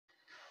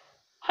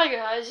Hi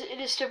guys, it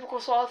is Typical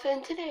Sloth,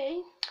 and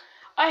today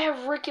I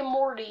have Rick and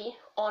Morty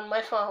on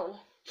my phone.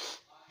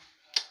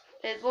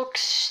 It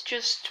looks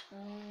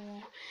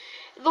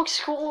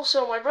cool.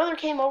 So my brother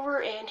came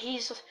over and he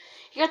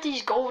got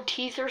these gold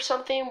teeth or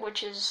something,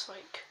 which is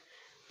like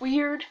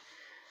weird.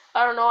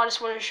 I don't know. I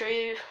just wanted to show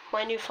you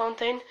my new phone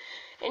thing,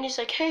 and he's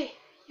like, "Hey,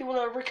 you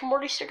want a Rick and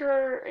Morty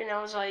sticker?" And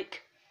I was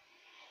like,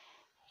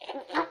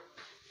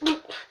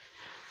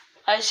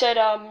 I said,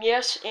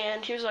 yes,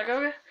 and he was like,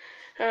 "Okay,"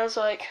 and I was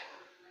like,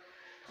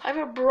 I have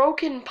a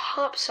broken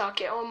pop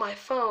socket on my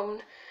phone.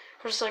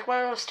 I was like, why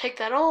don't I just take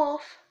that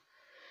off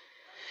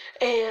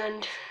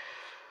and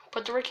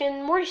put the Rick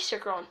and Morty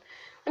sticker on?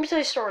 Let me tell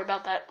you a story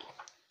about that.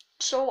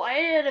 So I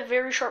had a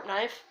very sharp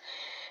knife,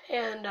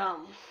 and I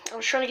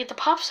was trying to get the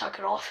pop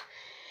socket off,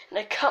 and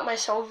I cut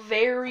myself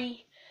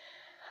very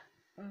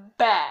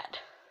bad.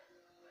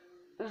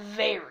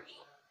 Very.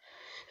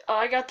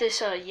 I got this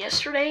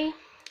yesterday.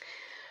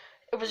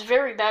 It was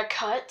very bad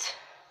cut.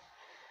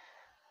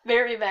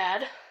 Very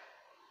bad.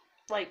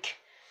 Like,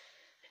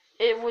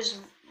 it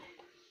was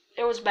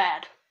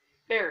bad.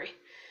 Very.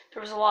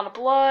 There was a lot of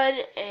blood,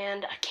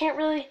 and I don't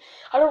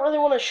really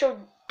want to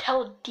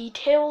tell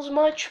details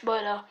much,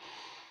 but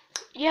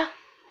yeah.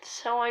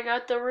 So I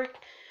got the Rick,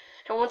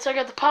 and once I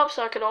got the pop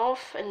socket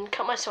off and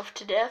cut myself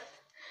to death,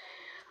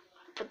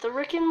 I put the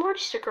Rick and Morty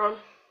sticker on.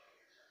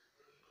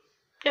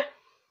 Yeah.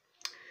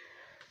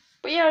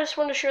 But yeah, I just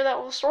wanted to share that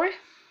little story.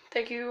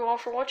 Thank you all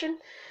for watching.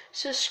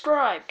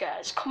 Subscribe,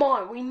 guys. Come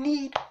on, we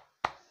need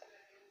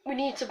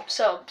some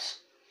subs.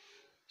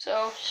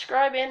 So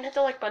subscribe and hit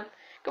the like button.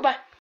 Goodbye.